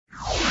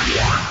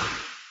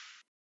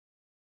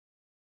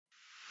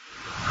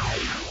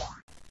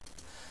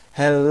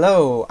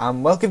Hello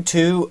and welcome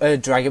to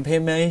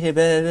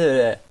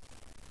Dragonpme.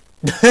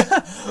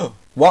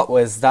 What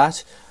was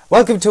that?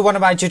 Welcome to one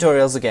of my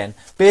tutorials again.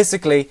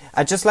 Basically,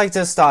 I'd just like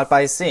to start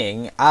by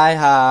saying I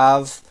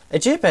have a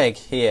JPEG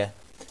here.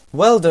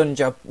 Well done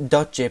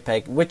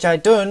 .jpeg, which I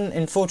done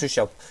in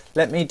Photoshop.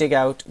 Let me dig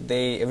out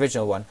the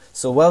original one.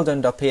 So well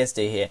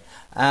done.psd here.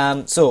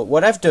 So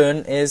what I've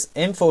done is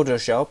in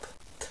Photoshop,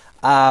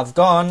 I've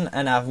gone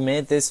and I've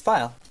made this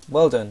file.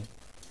 Well done.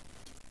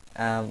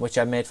 Which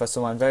I made for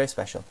someone very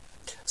special.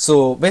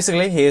 So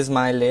basically, here's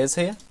my layers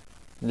here,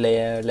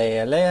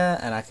 layer,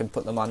 and I can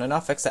put them on and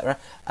off, etc.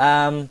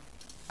 And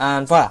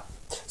voila.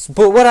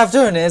 But what I've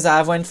done is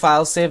I've went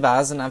file save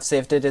as, and I've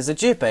saved it as a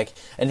JPEG,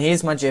 and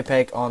here's my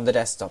JPEG on the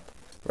desktop,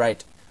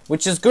 right?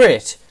 Which is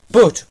great.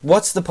 But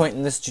what's the point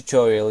in this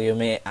tutorial, you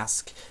may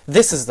ask?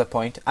 This is the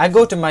point. I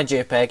go to my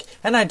JPEG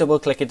and I double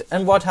click it,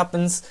 and what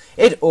happens?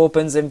 It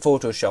opens in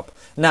Photoshop.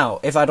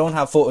 Now, if I don't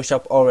have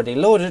Photoshop already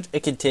loaded,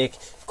 it can take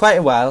quite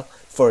a while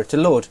for it to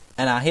load,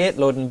 and I hate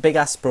loading big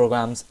ass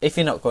programs if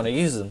you're not going to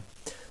use them.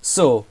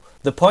 So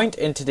the point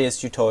in today's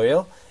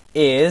tutorial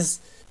is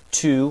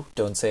to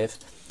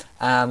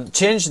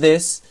change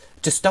this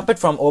to stop it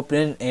from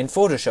opening in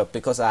Photoshop,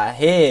 because I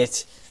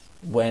hate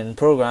when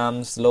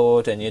programs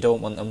load and you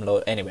don't want them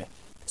load anyway.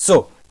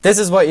 So this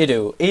is what you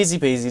do, easy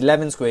peasy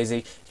lemon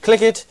squeezy.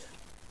 Click it,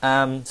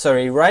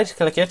 right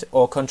click it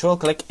or control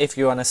click if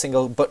you're on a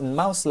single button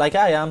mouse like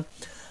I am,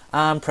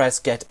 and press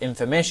get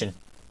information.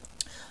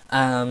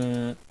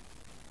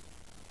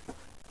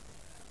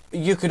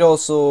 You could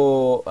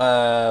also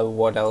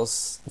what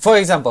else, for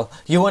example,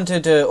 you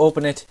wanted to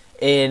open it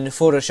in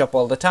Photoshop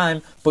all the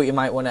time, but you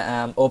might want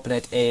to open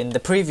it in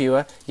the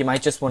previewer. You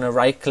might just want to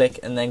right click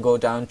and then go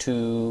down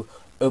to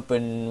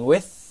open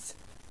with,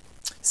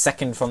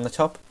 second from the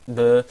top,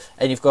 and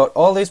you've got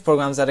all these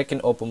programs that it can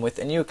open with,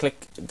 and you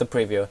click the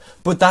previewer.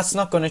 But that's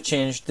not going to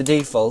change the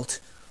default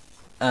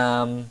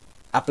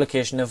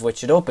application of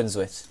which it opens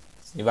with.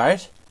 You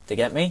right? Do you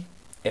get me?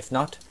 If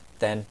not,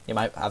 then you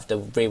might have to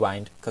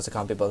rewind, because I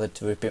can't be bothered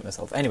to repeat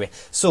myself. Anyway,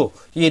 so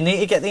you need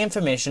to get the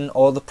information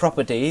or the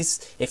properties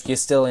if you're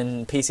still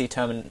in PC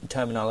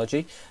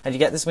terminology, and you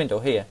get this window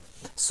here.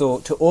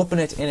 So to open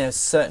it in a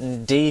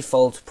certain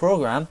default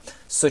program,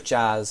 such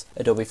as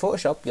Adobe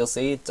Photoshop, you'll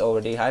see it's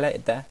already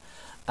highlighted there.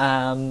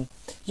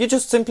 You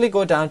just simply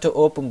go down to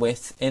open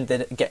with in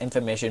the get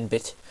information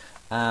bit,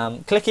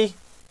 clicky,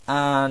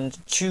 and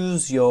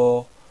choose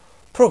your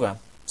program.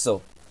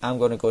 So I'm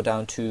going to go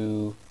down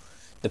to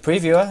the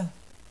previewer,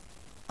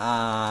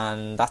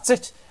 and that's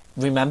it.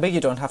 Remember, you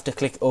don't have to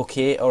click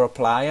OK or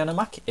apply on a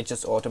Mac, it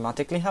just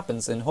automatically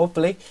happens, and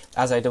hopefully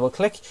as I double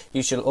click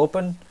you shall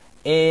open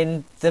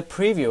in the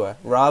previewer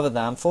rather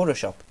than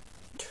Photoshop.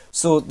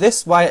 So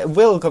this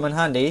will come in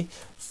handy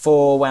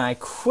for when I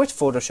quit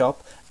Photoshop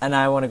and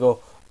I want to go,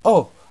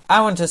 oh,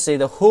 I want to see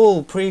the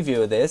whole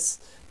preview of this.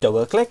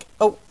 Double click,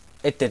 oh,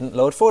 it didn't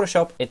load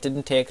Photoshop, it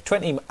didn't take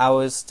 20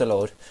 hours to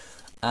load.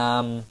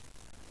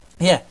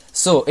 Yeah,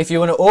 so if you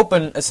want to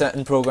open a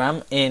certain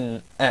program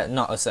in,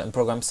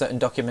 certain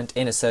document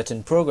in a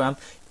certain program,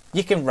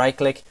 you can right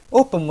click,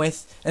 open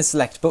with, and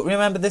select. But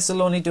remember, this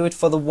will only do it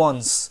for the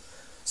once.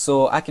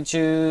 So I can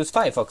choose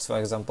Firefox, for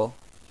example,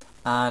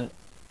 and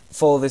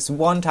for this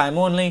one time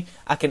only,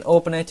 I can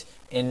open it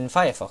in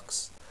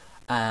Firefox.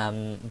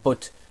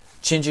 But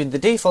changing the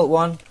default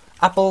one,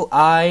 Apple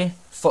I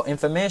for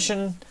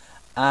information,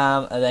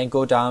 and then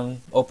go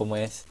down, open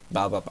with,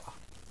 blah blah blah.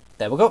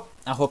 There we go.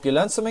 I hope you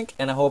learned something,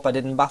 and I hope I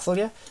didn't baffle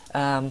you.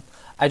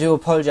 I do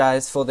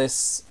apologise for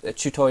this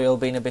tutorial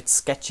being a bit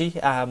sketchy.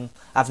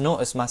 I've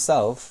noticed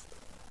myself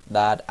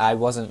that I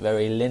wasn't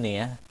very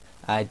linear.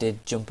 I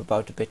did jump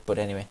about a bit, but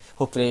anyway,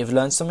 hopefully you've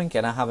learned something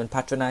and I haven't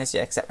patronised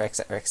you, etc,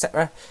 etc,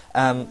 etc.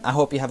 I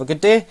hope you have a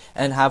good day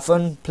and have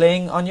fun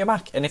playing on your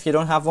Mac, and if you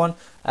don't have one,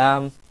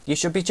 you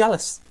should be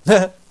jealous.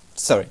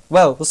 Sorry.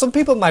 Well, some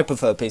people might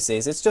prefer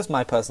PCs, it's just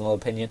my personal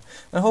opinion.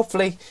 And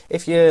hopefully,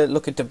 if you're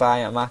looking to buy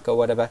a Mac or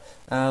whatever,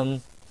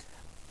 and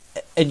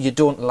you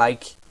don't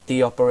like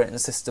the operating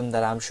system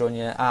that I'm showing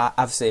you,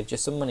 I've saved you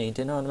some money,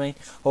 do you know what I mean?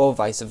 Or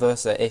vice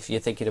versa, if you're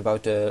thinking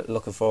about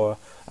looking for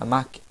a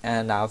Mac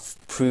and I've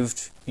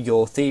proved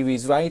your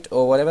theories right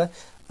or whatever.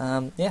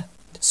 Yeah.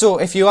 So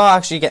if you are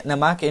actually getting a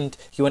Mac and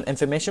you want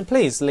information,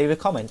 please leave a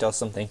comment or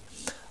something.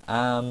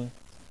 So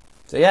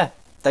yeah.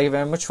 Thank you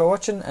very much for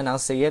watching, and I'll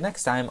see you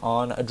next time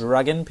on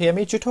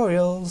Dragonpme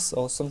tutorials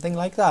or something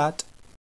like that.